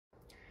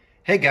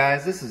Hey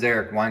guys, this is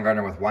Eric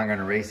Weingartner with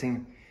Weingartner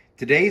Racing.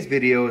 Today's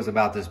video is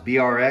about this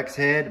BRX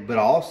head, but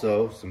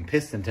also some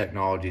piston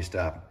technology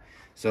stuff.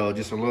 So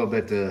just a little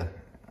bit to,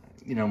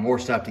 more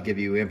stuff to give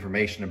you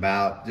information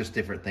about, just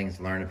different things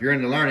to learn. If you're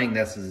into learning,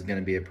 this is going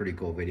to be a pretty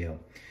cool video.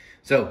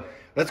 So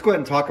let's go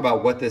ahead and talk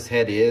about what this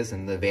head is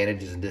and the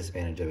advantages and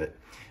disadvantages of it.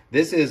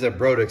 This is a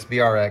Brodix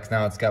BRX.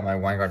 Now it's got my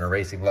Weingartner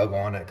Racing logo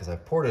on it because I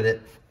ported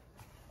it.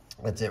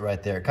 That's it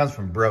right there. It comes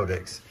from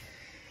Brodix.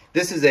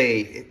 This is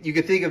you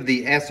could think of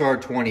the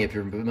SR20 if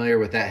you're familiar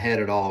with that head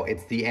at all.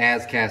 It's the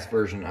as-cast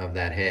version of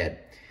that head.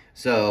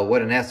 So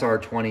what an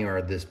SR20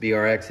 or this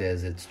BRX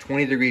is, it's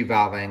 20-degree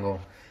valve angle.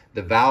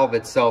 The valve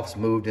itself's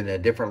moved in a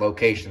different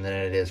location than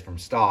it is from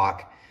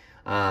stock.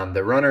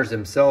 The runners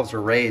themselves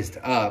are raised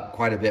up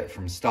quite a bit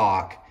from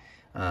stock,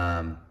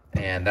 and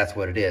that's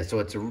what it is. So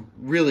it's a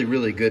really,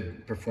 really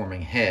good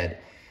performing head.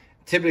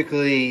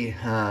 Typically,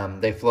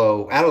 they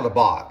flow out of the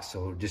box.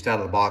 So just out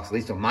of the box, at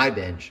least on my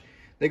bench,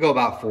 they go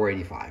about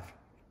 485.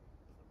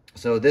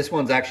 So this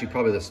one's actually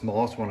probably the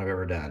smallest one I've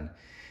ever done.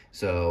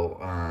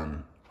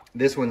 So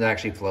this one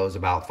actually flows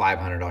about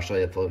 500. I'll show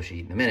you the flow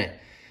sheet in a minute.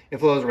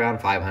 It flows around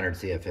 500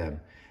 CFM.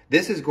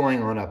 This is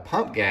going on a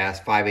pump gas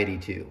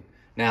 582.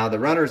 Now the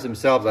runners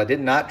themselves, I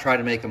did not try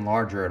to make them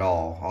larger at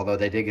all, although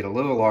they did get a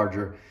little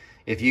larger.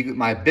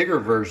 My bigger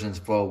versions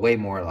flow way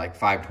more like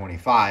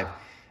 525,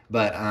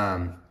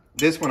 but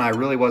this one I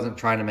really wasn't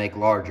trying to make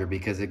larger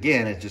because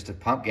again, it's just a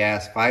pump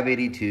gas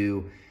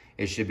 582.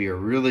 It should be a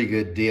really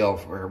good deal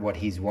for what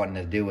he's wanting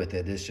to do with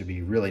it. This should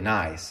be really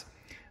nice.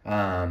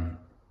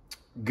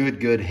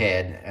 Good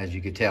head, as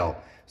you could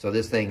tell. So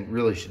this thing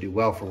really should do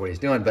well for what he's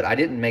doing, but I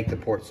didn't make the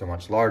port so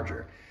much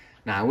larger.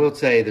 Now, I will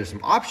say there's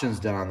some options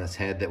done on this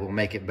head that will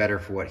make it better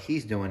for what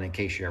he's doing in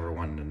case you ever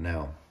wanted to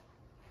know.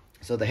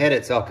 So the head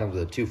itself comes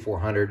with a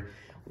 2.400,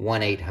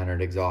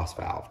 1.800 exhaust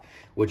valve,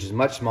 which is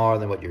much smaller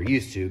than what you're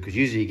used to, because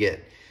usually you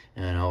get,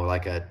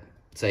 like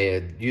say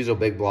a usual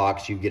big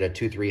blocks, you get a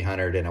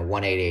 2.300 and a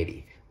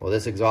 1.880. Well,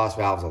 this exhaust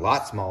valve is a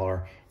lot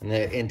smaller, and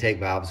the intake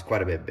valve is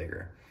quite a bit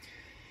bigger.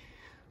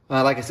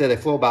 Like I said, they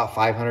flow about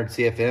 500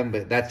 CFM,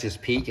 but that's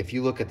just peak. If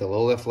you look at the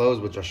low lift flows,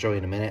 which I'll show you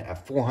in a minute,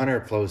 at 400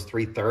 it flows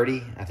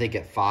 330. I think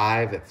at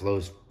 5 it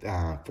flows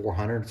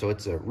 400. So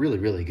it's a really,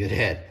 really good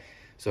head.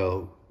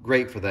 So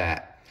great for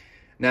that.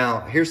 Now,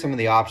 here's some of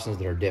the options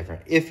that are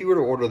different. If you were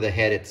to order the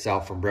head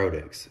itself from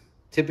Brodix,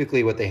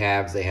 typically what they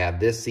have is they have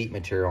this seat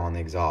material on the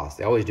exhaust.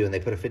 They always do, and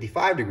they put a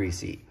 55-degree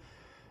seat.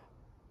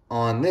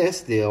 On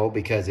this deal,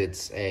 because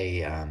it's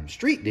a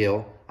street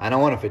deal, I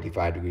don't want a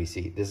 55-degree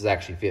seat. This is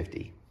actually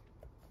 50.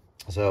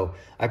 So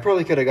I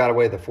probably could have got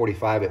away with a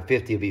 45, but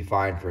 50 would be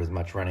fine for as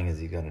much running as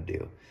he's going to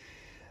do.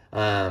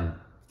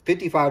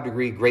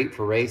 55-degree, great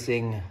for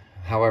racing.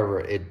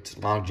 However, its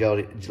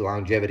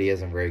longevity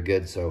isn't very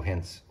good, so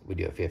hence we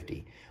do a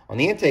 50. On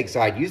the intake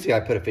side, usually I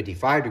put a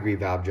 55-degree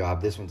valve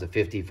job. This one's a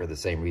 50 for the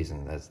same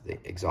reason as the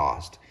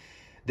exhaust.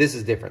 This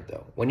is different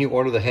though. When you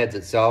order the heads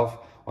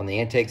itself, on the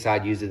intake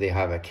side, usually they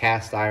have a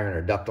cast iron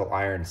or ductile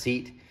iron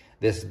seat.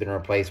 This has been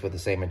replaced with the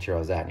same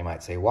material as that. And you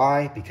might say,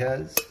 why?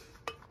 Because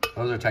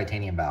those are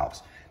titanium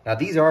valves. Now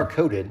these are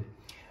coated,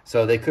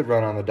 so they could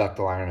run on the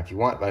ductile iron if you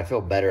want, but I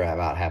feel better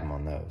about having them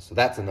on those. So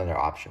that's another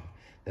option.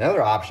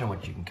 Another option,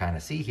 which you can kind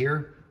of see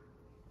here,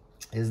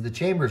 is the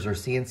chambers are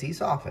CNC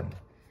softened.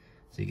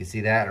 So you can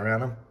see that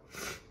around them.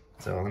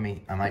 So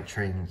I might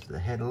change the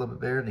head a little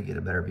bit there to get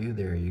a better view.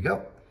 There you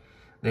go.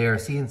 They are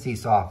CNC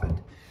softened.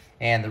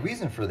 And the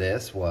reason for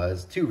this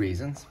was two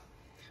reasons.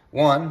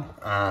 One,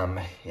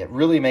 it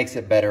really makes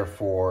it better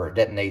for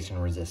detonation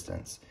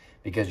resistance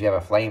because you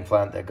have a flame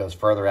front that goes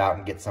further out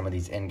and gets some of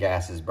these end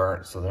gases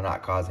burnt so they're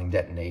not causing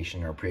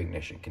detonation or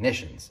pre-ignition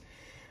conditions.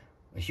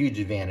 A huge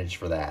advantage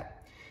for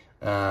that.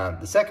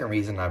 The second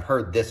reason, I've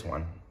heard this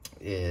one,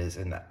 is,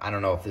 and I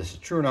don't know if this is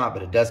true or not,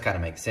 but it does kind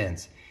of make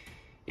sense.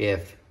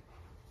 If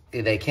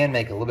they can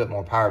make a little bit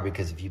more power,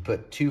 because if you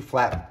put two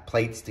flat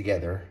plates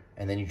together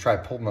and then you try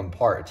pulling them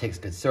apart, it takes a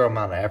considerable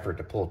amount of effort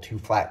to pull two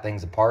flat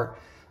things apart.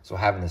 So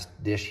having this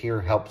dish here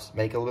helps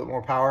make a little bit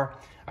more power.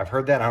 I've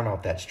heard that. I don't know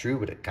if that's true,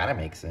 but it kind of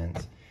makes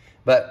sense.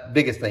 But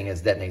biggest thing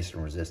is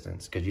detonation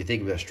resistance, because you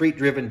think of a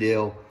street-driven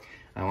deal,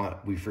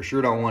 we for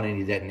sure don't want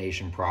any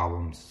detonation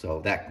problems.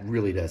 So that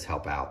really does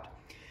help out.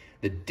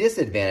 The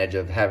disadvantage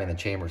of having the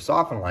chamber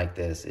softened like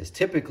this is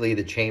typically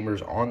the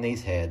chambers on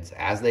these heads,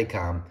 as they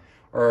come,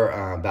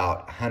 are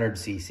about 100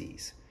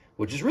 cc's,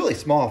 which is really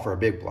small for a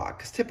big block.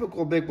 Because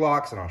typical big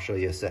blocks, and I'll show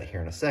you a set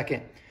here in a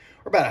second,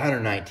 are about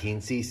 119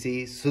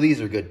 cc's. So these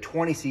are good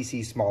 20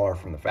 cc's smaller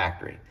from the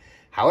factory.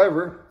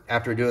 However,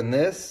 after doing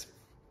this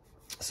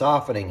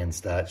softening and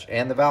such,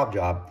 and the valve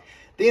job,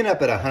 they end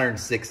up at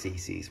 106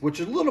 cc's, which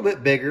is a little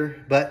bit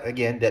bigger, but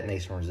again,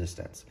 detonation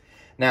resistance.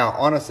 Now,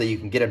 honestly, you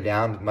can get them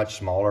down much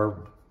smaller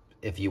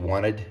if you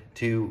wanted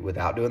to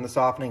without doing the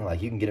softening.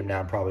 Like you can get them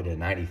down probably to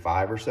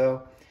 95 or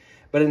so.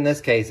 But in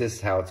this case, this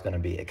is how it's going to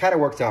be. It kind of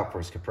works out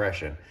for its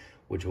compression,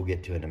 which we'll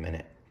get to in a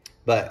minute.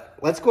 But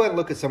let's go ahead and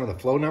look at some of the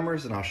flow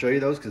numbers, and I'll show you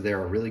those because they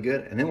are really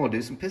good. And then we'll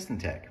do some piston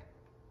tech.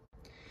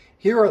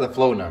 Here are the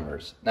flow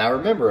numbers. Now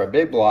remember, a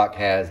big block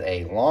has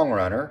a long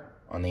runner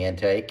on the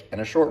intake and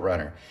a short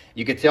runner.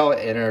 You can tell it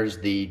enters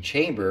the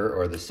chamber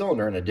or the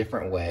cylinder in a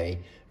different way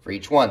for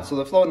each one. So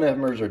the flow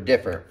numbers are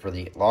different for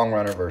the long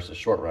runner versus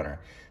short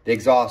runner. The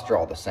exhausts are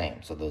all the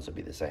same, so those would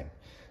be the same.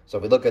 So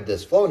if we look at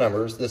this flow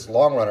numbers, this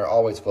long runner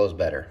always flows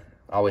better.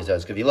 Always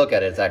does. Because if you look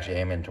at it, it's actually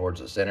aiming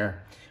towards the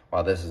center,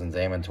 while this is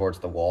aiming towards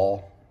the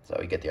wall. So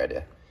you get the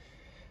idea.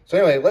 So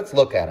anyway, let's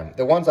look at them.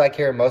 The ones I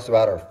care most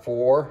about are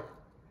 4,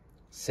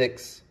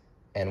 6,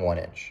 and 1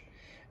 inch.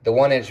 The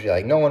 1 inch, you're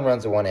like, no one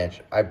runs a 1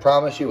 inch. I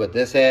promise you with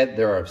this head,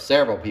 there are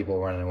several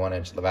people running 1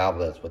 inch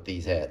valvelets with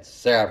these heads.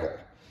 Several.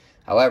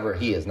 However,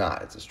 he is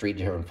not. It's a street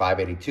driven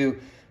 582.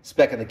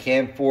 Spec in the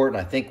cam for it, and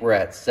I think we're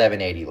at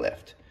 780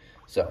 lift.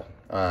 So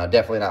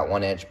definitely not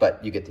 1 inch,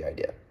 but you get the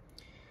idea.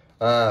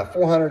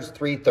 400's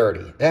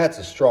 330. That's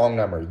a strong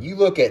number. You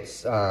look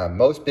at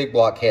most big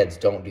block heads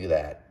don't do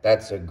that.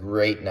 That's a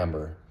great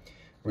number.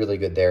 Really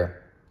good there.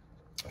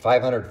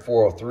 500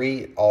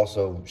 403,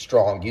 also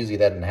strong. Usually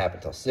that doesn't happen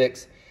until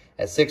 6.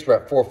 At 6, we're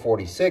at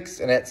 446,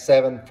 and at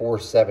 7,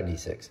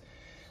 476.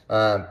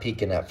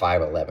 Peaking at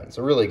 511.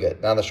 So really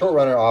good. Now the short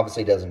runner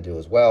obviously doesn't do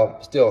as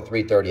well. Still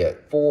 330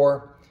 at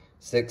 4,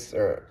 6,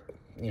 or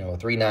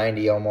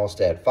 390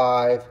 almost at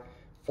 5,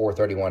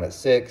 431 at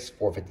 6,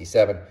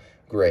 457.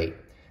 Great.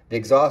 The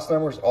exhaust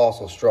numbers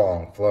also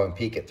strong. Flowing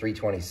peak at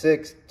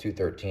 326,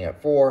 213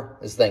 at 4.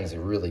 This thing's a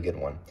really good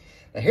one.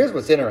 Now here's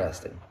what's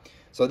interesting.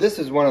 So this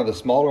is one of the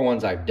smaller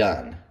ones I've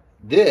done.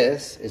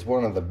 This is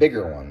one of the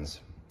bigger ones.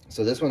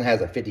 So this one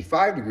has a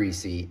 55-degree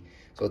seat.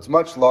 So it's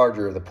much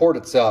larger. The port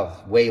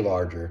itself, way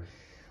larger.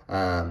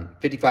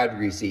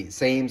 55-degree seat,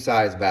 same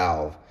size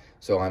valve.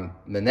 So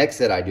the next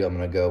set I do,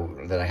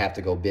 that I have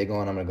to go big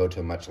on, I'm going to go to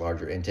a much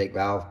larger intake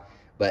valve.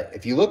 But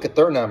if you look at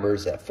their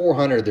numbers, at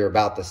 400, they're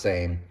about the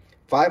same.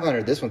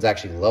 500, this one's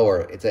actually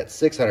lower. It's at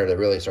 600 that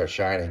really starts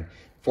shining.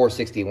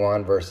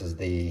 461 versus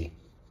the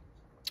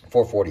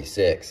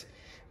 446.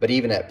 But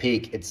even at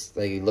peak,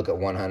 you look at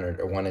 100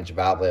 or 1 inch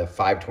valve lift,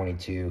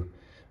 522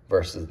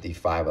 versus the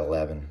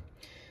 511.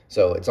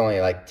 So it's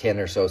only like 10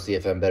 or so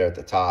CFM better at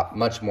the top.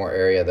 Much more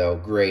area though,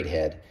 great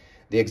head.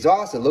 The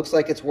exhaust, it looks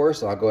like it's worse,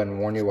 so I'll go ahead and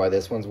warn you why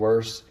this one's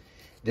worse.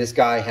 This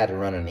guy had to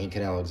run an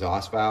Inconel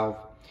exhaust valve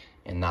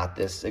and not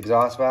this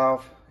exhaust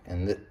valve.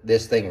 And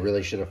this thing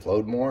really should have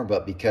flowed more,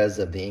 but because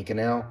of the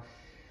Inconel,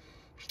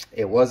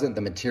 it wasn't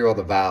the material of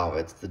the valve,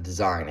 it's the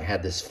design. It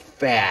had this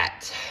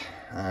fat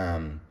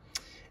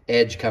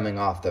edge coming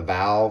off the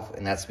valve,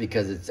 and that's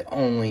because it's the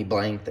only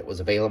blank that was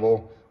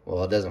available.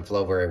 Well, it doesn't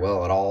flow very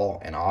well at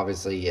all, and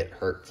obviously it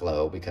hurt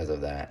flow because of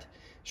that.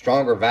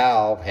 Stronger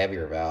valve,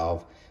 heavier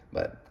valve,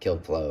 but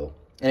killed flow.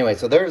 Anyway,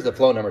 so there's the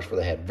flow numbers for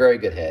the head. Very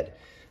good head.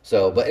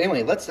 So, but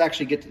anyway, let's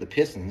actually get to the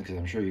pistons, because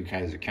I'm sure you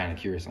guys are kind of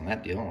curious on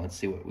that deal. Let's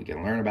see what we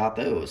can learn about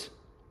those.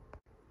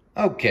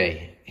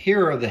 Okay,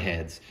 here are the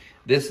heads.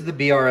 This is the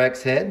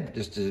BRX head,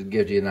 just to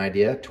give you an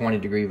idea.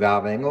 20-degree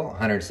valve angle,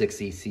 106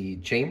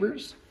 cc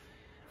chambers.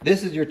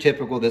 This is your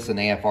typical, this is an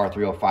AFR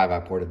 305 I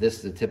ported. This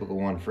is a typical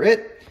one for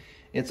it.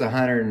 It's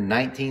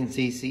 119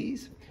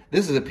 cc's.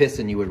 This is a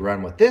piston you would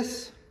run with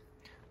this.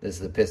 This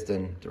is a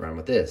piston to run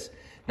with this.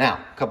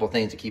 Now, a couple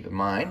things to keep in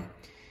mind.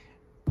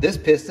 This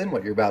piston,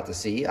 what you're about to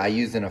see, I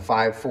used in a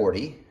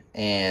 540,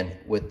 and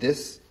with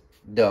this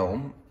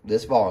dome,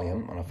 this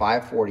volume on a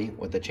 540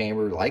 with a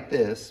chamber like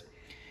this,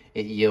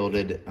 it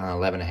yielded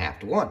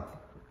 11.5 to 1.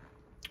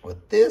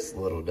 With this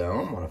little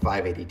dome on a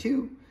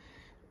 582,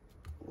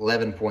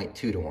 11.2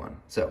 to 1.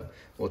 So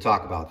we'll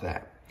talk about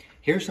that.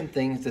 Here's some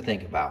things to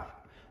think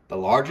about. The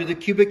larger the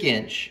cubic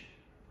inch,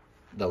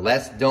 the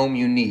less dome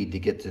you need to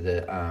get to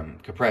the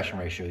compression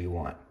ratio you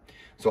want.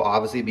 So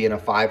obviously being a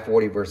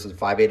 540 versus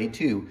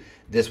 582,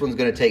 this one's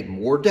going to take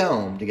more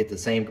dome to get the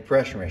same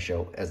compression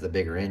ratio as the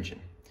bigger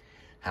engine.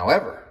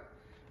 However,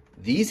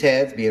 these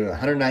heads being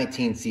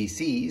 119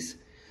 cc's,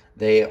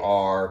 they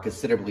are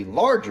considerably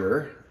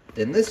larger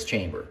than this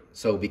chamber.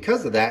 So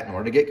because of that, in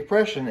order to get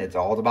compression, it's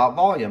all about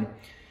volume.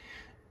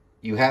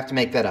 You have to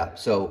make that up.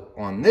 So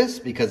on this,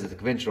 because it's a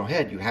conventional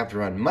head, you have to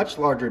run much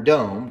larger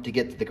dome to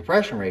get to the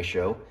compression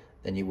ratio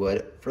than you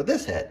would for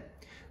this head.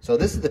 So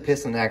this is the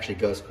piston that actually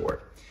goes for it.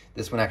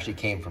 This one actually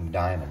came from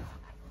Diamond.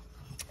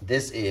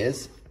 This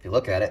is, if you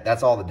look at it,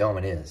 that's all the dome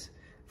it is.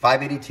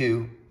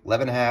 582,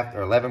 11.5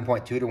 or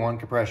 11.2 to 1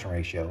 compression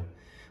ratio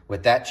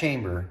with that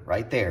chamber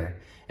right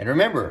there. And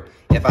remember,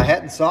 if I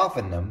hadn't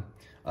softened them,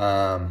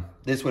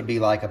 this would be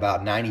like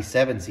about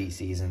 97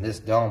 cc's, and this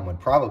dome would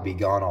probably be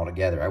gone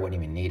altogether. I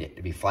wouldn't even need it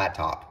to be flat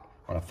top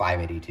on a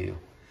 582,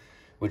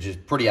 which is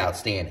pretty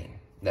outstanding.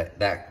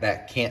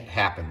 That can't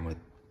happen with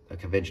a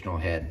conventional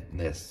head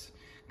this,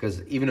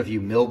 because even if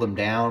you mill them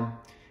down,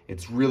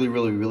 it's really,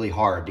 really, really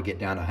hard to get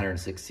down to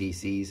 106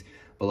 cc's.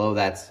 Below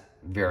that's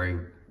very,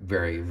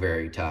 very,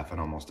 very tough and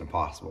almost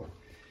impossible.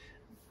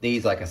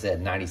 These, like I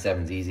said,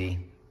 97's easy,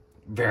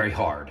 very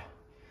hard.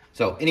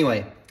 So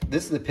anyway,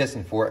 this is the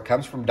piston for it. It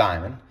comes from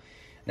Diamond.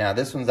 Now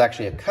this one's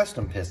actually a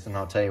custom piston.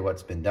 I'll tell you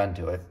what's been done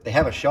to it. They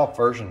have a shelf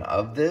version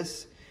of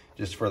this,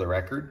 just for the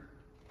record,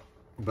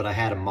 but I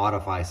had to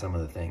modify some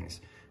of the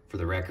things. for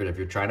the record, if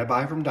you're trying to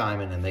buy from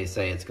Diamond and they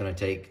say it's going to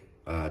take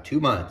 2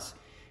 months,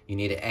 you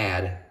need to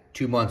add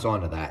 2 months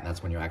onto that, and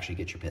that's when you actually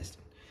get your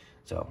piston.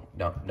 So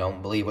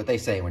don't believe what they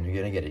say when you're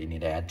going to get it. You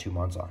need to add 2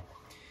 months on.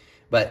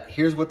 But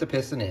here's what the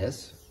piston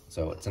is.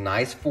 So it's a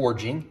nice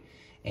forging,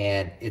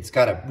 and it's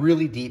got a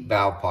really deep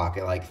valve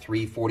pocket, like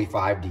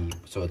 345 deep.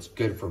 So it's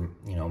good for,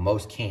 you know,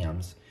 most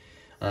cams.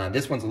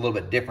 This one's a little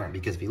bit different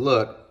because if you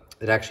look,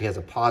 it actually has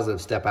a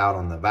positive step out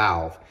on the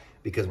valve,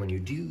 because when you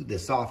do the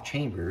soft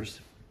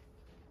chambers,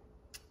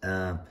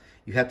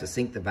 you have to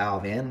sink the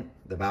valve in,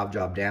 the valve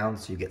job down,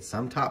 so you get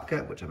some top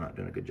cut, which I'm not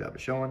doing a good job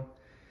of showing.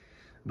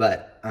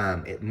 But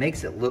it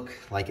makes it look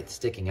like it's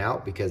sticking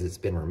out because it's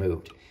been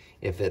removed.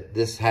 If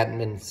this hadn't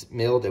been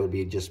milled, it would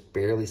be just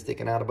barely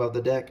sticking out above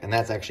the deck. And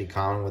that's actually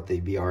common with the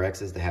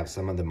BRXs, to have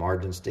some of the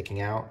margins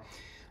sticking out.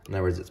 In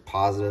other words, it's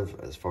positive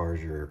as far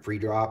as your free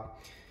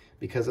drop.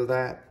 Because of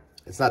that,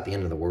 it's not the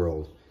end of the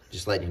world.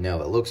 Just letting you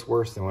know, it looks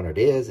worse than what it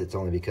is. It's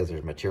only because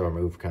there's material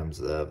removed comes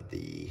of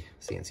the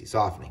CNC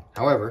softening.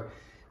 However,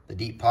 the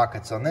deep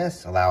pockets on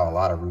this allow a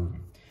lot of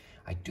room.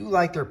 I do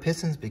like their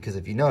pistons because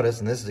if you notice,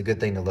 and this is a good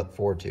thing to look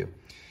forward to,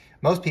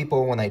 most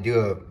people, when they do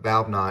a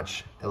valve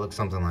notch, it looks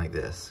something like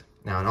this.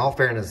 Now, in all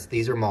fairness,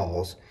 these are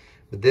mauls,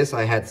 but this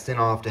I had sent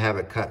off to have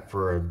it cut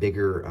for a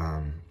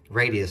bigger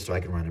radius so I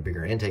can run a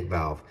bigger intake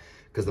valve,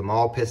 because the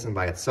maul piston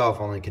by itself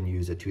only can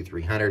use a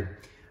 2300.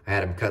 I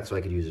had them cut so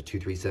I could use a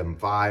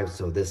 2375,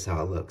 so this is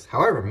how it looks.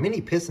 However, many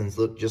pistons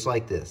look just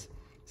like this.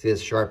 See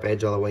this sharp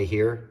edge all the way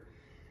here?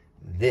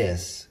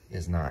 This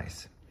is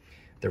nice.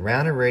 The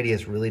rounded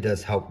radius really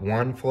does help,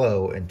 one,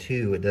 flow, and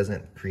two, it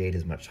doesn't create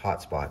as much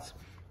hot spots.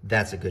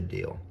 That's a good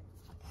deal.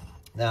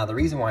 Now, the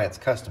reason why it's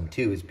custom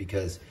too is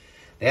because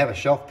they have a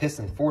shelf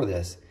piston for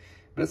this,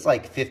 but it's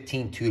like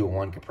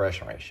 15:2-to-1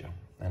 compression ratio,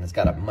 and it's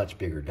got a much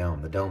bigger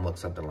dome. The dome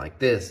looks something like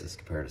this as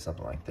compared to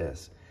something like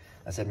this.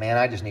 I said, man,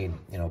 I just need,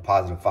 you know,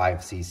 positive 5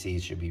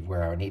 cc's should be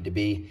where I need to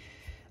be.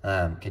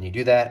 Can you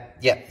do that?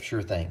 Yep,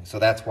 sure thing. So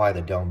that's why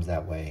the dome's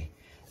that way.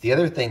 The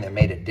other thing that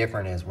made it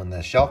different is when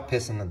the shelf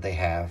piston that they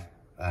have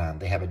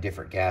a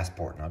different gas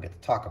port, and I'll get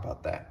to talk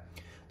about that.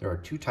 There are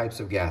 2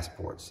 types of gas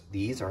ports.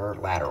 These are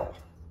lateral.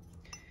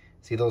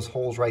 See those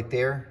holes right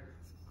there?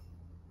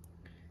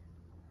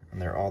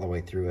 And they're all the way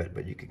through it,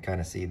 but you can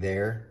kind of see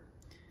there,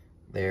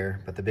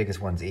 but the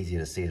biggest one's easy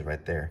to see is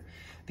right there.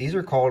 These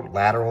are called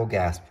lateral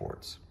gas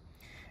ports.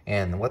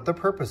 And what the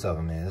purpose of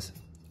them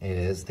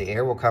is the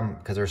air will come,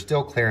 because there's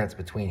still clearance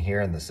between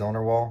here and the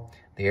cylinder wall,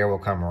 the air will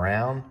come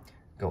around,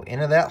 go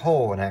into that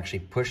hole and actually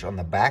push on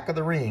the back of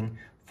the ring,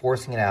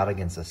 forcing it out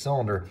against the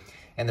cylinder,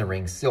 and the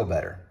ring's still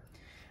better.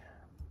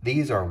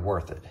 These are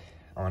worth it.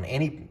 On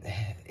any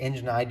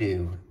engine I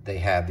do, they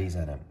have these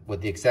in them,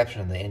 with the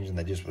exception of the engine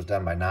that just was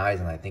done by Nyes,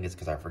 and I think it's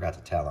because I forgot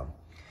to tell them.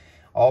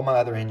 All my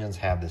other engines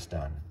have this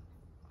done.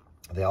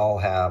 They all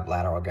have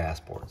lateral gas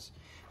ports.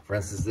 For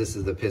instance, this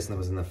is the piston that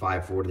was in the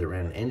 540 that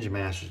ran an Engine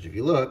Masters. If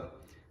you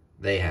look,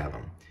 they have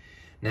them.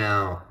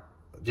 Now,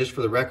 just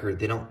for the record,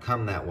 they don't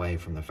come that way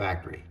from the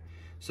factory.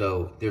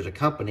 So there's a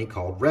company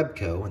called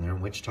Rebco, and they're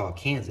in Wichita,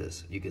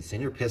 Kansas. You can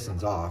send your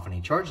pistons off, and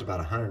he charges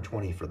about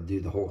 $120 to do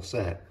the whole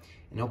set,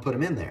 and he'll put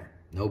them in there.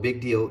 No big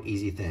deal,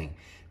 easy thing.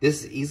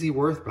 This is easily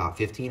worth about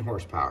 15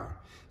 horsepower.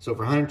 So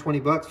for 120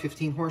 bucks,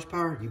 15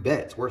 horsepower, you bet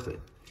it's worth it.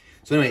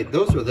 So anyway,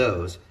 those are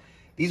those.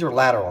 These are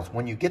laterals.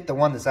 When you get the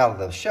one that's out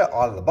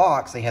of the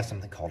box, they have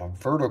something called a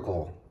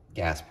vertical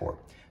gas port.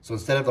 So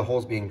instead of the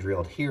holes being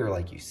drilled here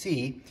like you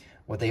see,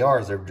 what they are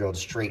is they're drilled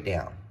straight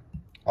down,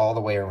 all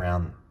the way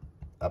around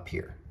up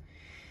here.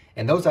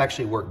 And those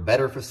actually work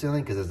better for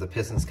sealing because as the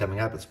piston's coming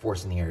up, it's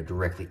forcing the air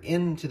directly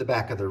into the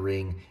back of the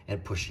ring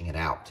and pushing it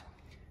out.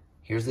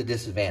 Here's the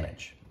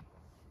disadvantage.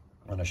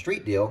 On a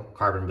street deal,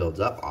 carbon builds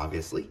up,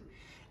 obviously,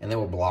 and they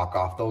will block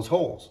off those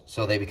holes.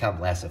 So they become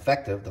less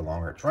effective the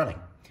longer it's running.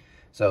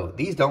 So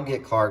these don't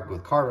get clogged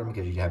with carbon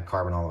because you have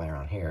carbon all the way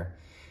around here.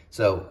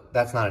 So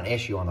that's not an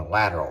issue on the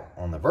lateral.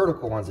 On the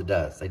vertical ones, it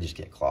does. They just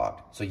get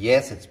clogged. So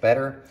yes, it's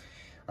better,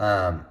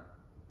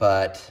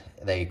 but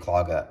they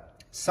clog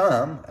up.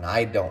 Some, and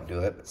I don't do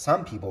it, but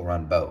some people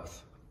run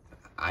both.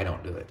 I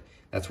don't do it.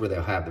 That's where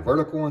they'll have the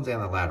vertical ones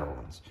and the lateral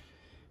ones.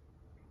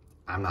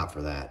 I'm not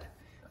for that.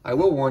 I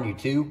will warn you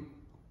too,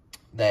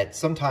 that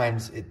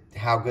sometimes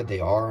how good they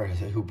are,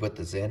 who put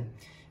this in,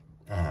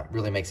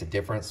 really makes a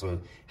difference.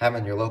 So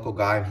having your local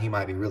guy, he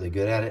might be really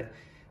good at it,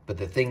 but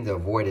the thing to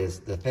avoid is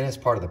the thinnest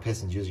part of the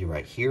piston's usually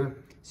right here.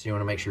 So you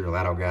want to make sure your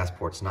lateral gas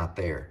port's not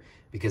there,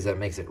 because that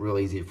makes it real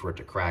easy for it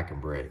to crack and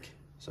break.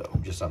 So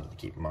just something to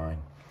keep in mind.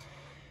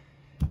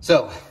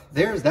 So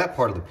there's that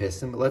part of the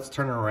piston, but let's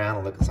turn it around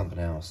and look at something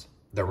else.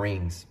 The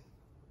rings.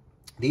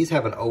 These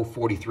have an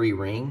 043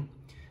 ring,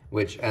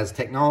 which as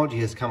technology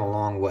has come a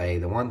long way,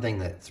 the one thing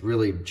that's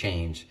really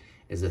changed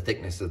is the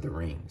thickness of the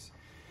rings.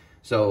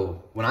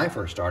 So when I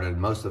first started,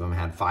 most of them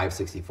had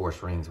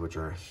 5/64 rings, which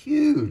are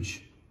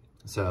huge.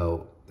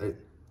 So,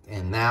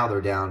 and now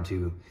they're down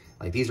to,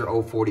 like these are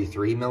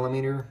 043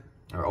 millimeter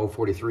or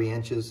 043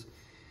 inches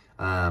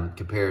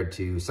compared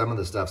to some of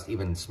the stuff's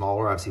even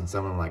smaller. I've seen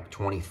some of them like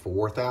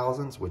 24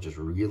 thousandths, which is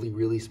really,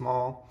 really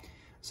small.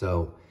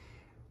 So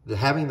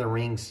having the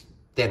rings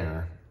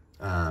thinner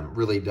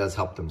really does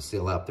help them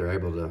seal up. They're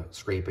able to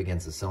scrape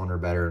against the cylinder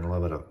better, and a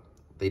little bit of,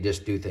 they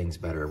just do things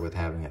better with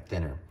having it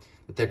thinner.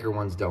 The thicker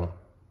ones don't,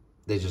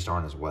 they just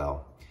aren't as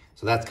well.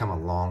 So that's come a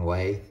long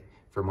way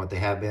from what they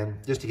have been.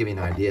 Just to give you an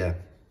idea,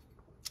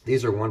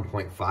 these are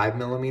 1.5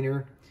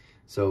 millimeter,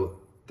 so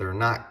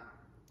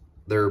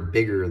they're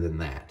bigger than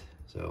that.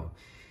 So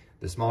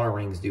the smaller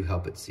rings do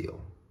help it seal.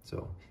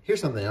 So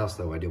here's something else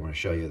though I do want to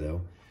show you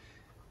though.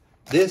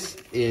 This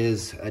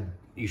is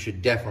you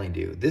should definitely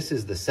do. This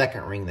is the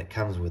second ring that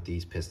comes with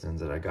these pistons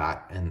that I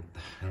got, and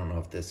I don't know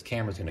if this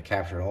camera's going to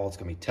capture it all. It's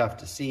going to be tough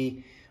to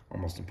see,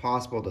 almost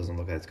impossible. It doesn't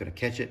look like it's going to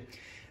catch it.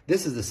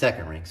 This is the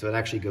second ring, so it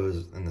actually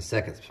goes in the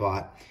second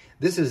spot.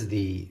 This is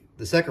the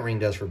second ring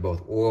does for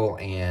both oil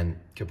and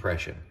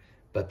compression.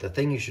 But the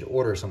thing you should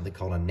order is something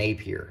called a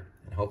Napier,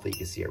 and hopefully you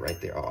can see it right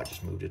there. Oh, I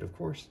just moved it, of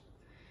course.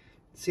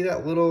 See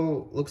that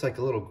little, looks like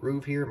a little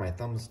groove here? My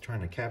thumb's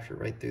trying to capture it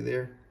right through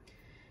there.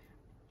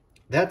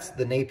 That's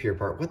the Napier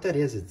part. What that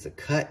is, it's a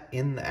cut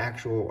in the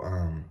actual,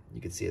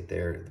 you can see it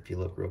there if you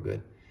look real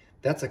good.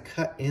 That's a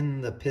cut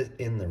in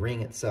the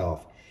ring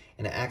itself,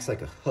 and it acts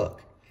like a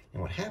hook.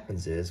 And what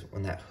happens is,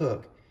 when that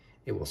hook,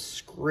 it will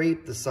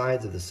scrape the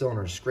sides of the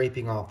cylinder,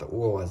 scraping off the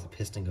oil as the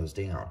piston goes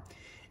down.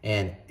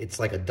 And it's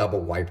like a double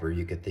wiper,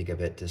 you could think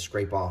of it, to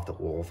scrape off the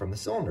oil from the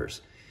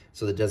cylinders,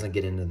 so that it doesn't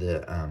get into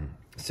the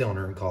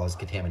cylinder and cause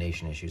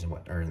contamination issues, and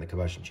or in the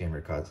combustion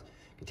chamber cause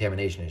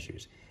contamination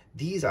issues.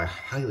 These I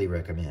highly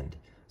recommend.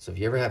 So if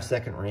you ever have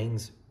second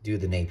rings, do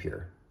the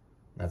Napier.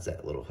 That's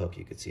that little hook,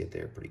 you could see it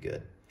there pretty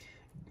good.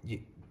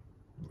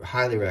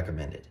 Highly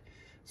recommend it.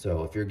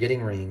 So if you're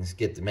getting rings,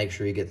 make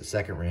sure you get the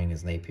second ring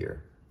as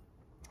Napier.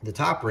 The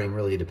top ring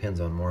really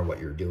depends on more what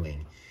you're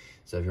doing.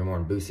 So if you're more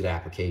in boosted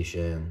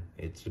application,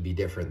 it's to be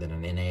different than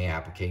an NA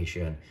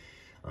application,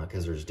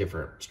 because there's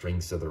different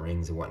strengths of the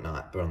rings and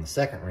whatnot. But on the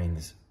second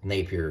rings,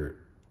 Napier,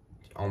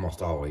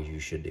 almost always you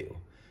should do.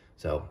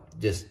 So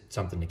just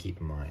something to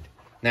keep in mind.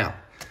 Now,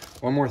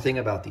 one more thing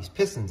about these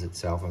pistons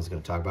itself I was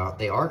going to talk about.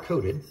 They are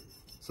coated.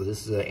 So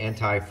this is an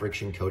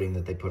anti-friction coating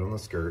that they put on the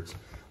skirts.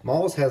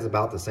 Mauls has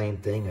about the same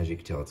thing. As you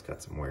can tell, it's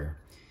got some wear.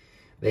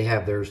 They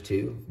have theirs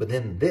too. But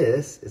then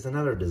this is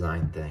another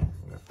design thing.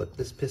 I'm going to flip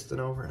this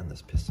piston over and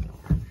this piston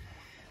over.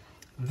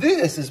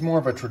 This is more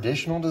of a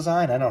traditional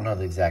design. I don't know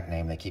the exact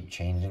name. They keep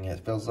changing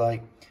it, feels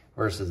like,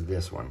 versus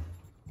this one.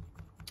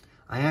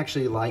 I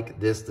actually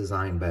like this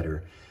design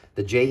better.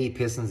 The JE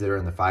pistons that are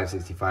in the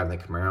 565 and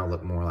the Camaro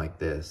look more like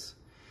this.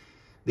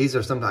 These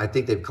are something, I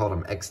think they've called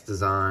them X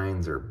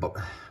designs or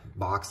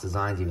box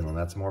designs, even though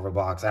that's more of a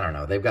box. I don't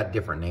know. They've got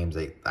different names.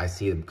 I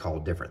see them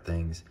called different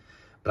things.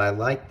 But I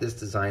like this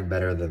design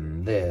better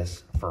than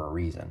this for a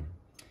reason.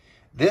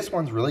 This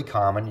one's really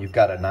common. You've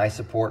got a nice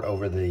support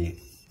over the,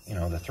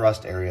 the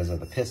thrust areas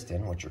of the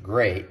piston, which are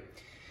great.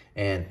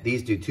 And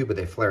these do too, but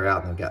they flare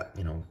out and they've got,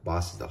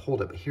 bosses that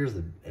hold it. But here's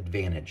the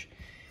advantage.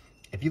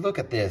 If you look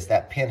at this,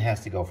 that pin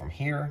has to go from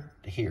here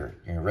to here,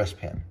 your wrist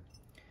pin.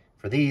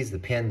 For these, the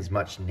pin's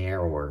much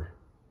narrower.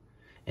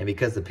 And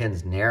because the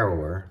pin's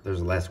narrower,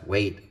 there's less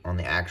weight on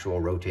the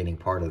actual rotating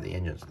part of the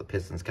engine. So the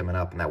piston's coming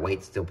up and that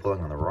weight's still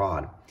pulling on the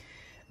rod.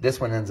 This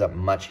one ends up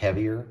much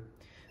heavier.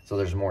 So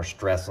there's more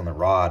stress on the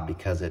rod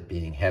because it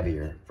being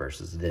heavier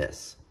versus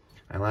this.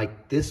 I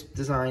like this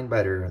design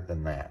better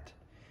than that.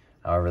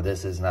 However,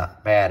 this is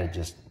not bad. It's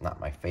just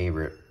not my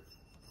favorite.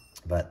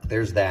 But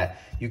there's that.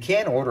 You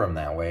can order them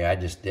that way. I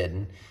just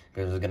didn't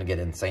because it's going to get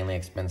insanely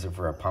expensive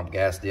for a pump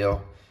gas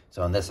deal.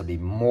 So, and this will be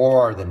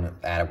more than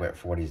adequate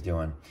for what he's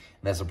doing. And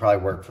this will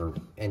probably work for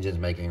engines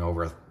making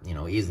over,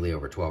 easily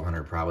over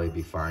 1,200, probably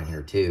be fine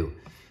here too.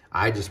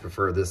 I just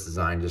prefer this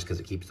design just because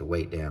it keeps the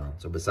weight down.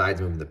 So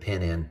besides moving the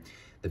pin in,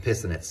 the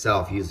piston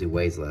itself usually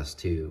weighs less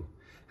too.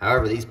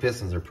 However, these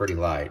pistons are pretty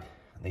light.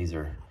 These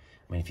are,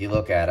 if you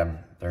look at them,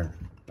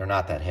 they're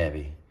not that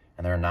heavy.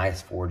 And they're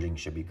nice forging,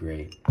 should be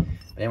great. But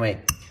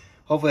anyway,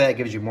 hopefully that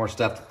gives you more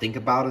stuff to think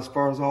about as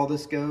far as all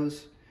this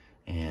goes.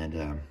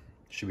 And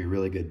should be a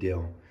really good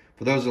deal.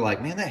 For those who are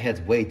like, man, that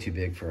head's way too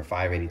big for a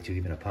 582,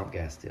 even a pump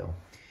gas deal.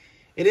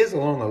 It is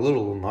on the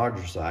little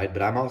larger side,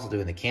 but I'm also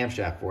doing the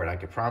camshaft for it. I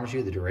can promise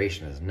you the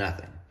duration is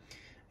nothing.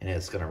 And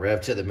it's going to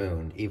rev to the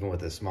moon, even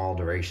with a small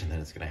duration that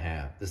it's going to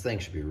have. This thing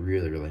should be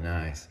really, really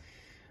nice.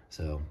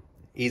 So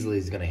easily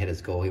he's going to hit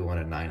his goal. He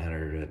wanted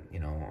 900,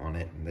 on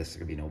it, and this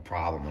could be no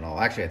problem at all.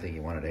 Actually, I think he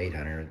wanted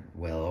 800,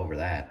 well over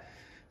that.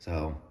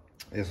 So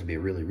this would be a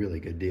really, really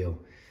good deal.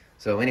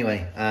 So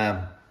anyway,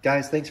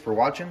 guys, thanks for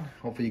watching.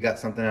 Hopefully you got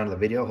something out of the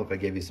video. Hope I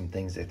gave you some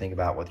things to think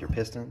about with your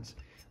pistons.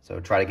 So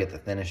try to get the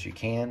thinnest you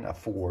can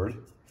afford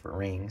for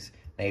rings.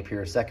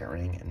 Napier second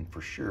ring, and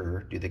for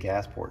sure do the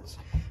gas ports.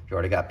 If you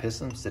already got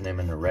pistons, send them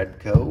in the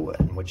Redco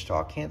in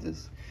Wichita,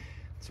 Kansas.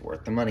 It's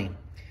worth the money.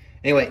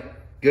 Anyway,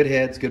 good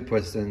heads, good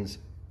pistons.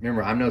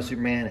 Remember, I'm no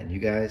Superman, and you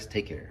guys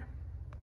take care.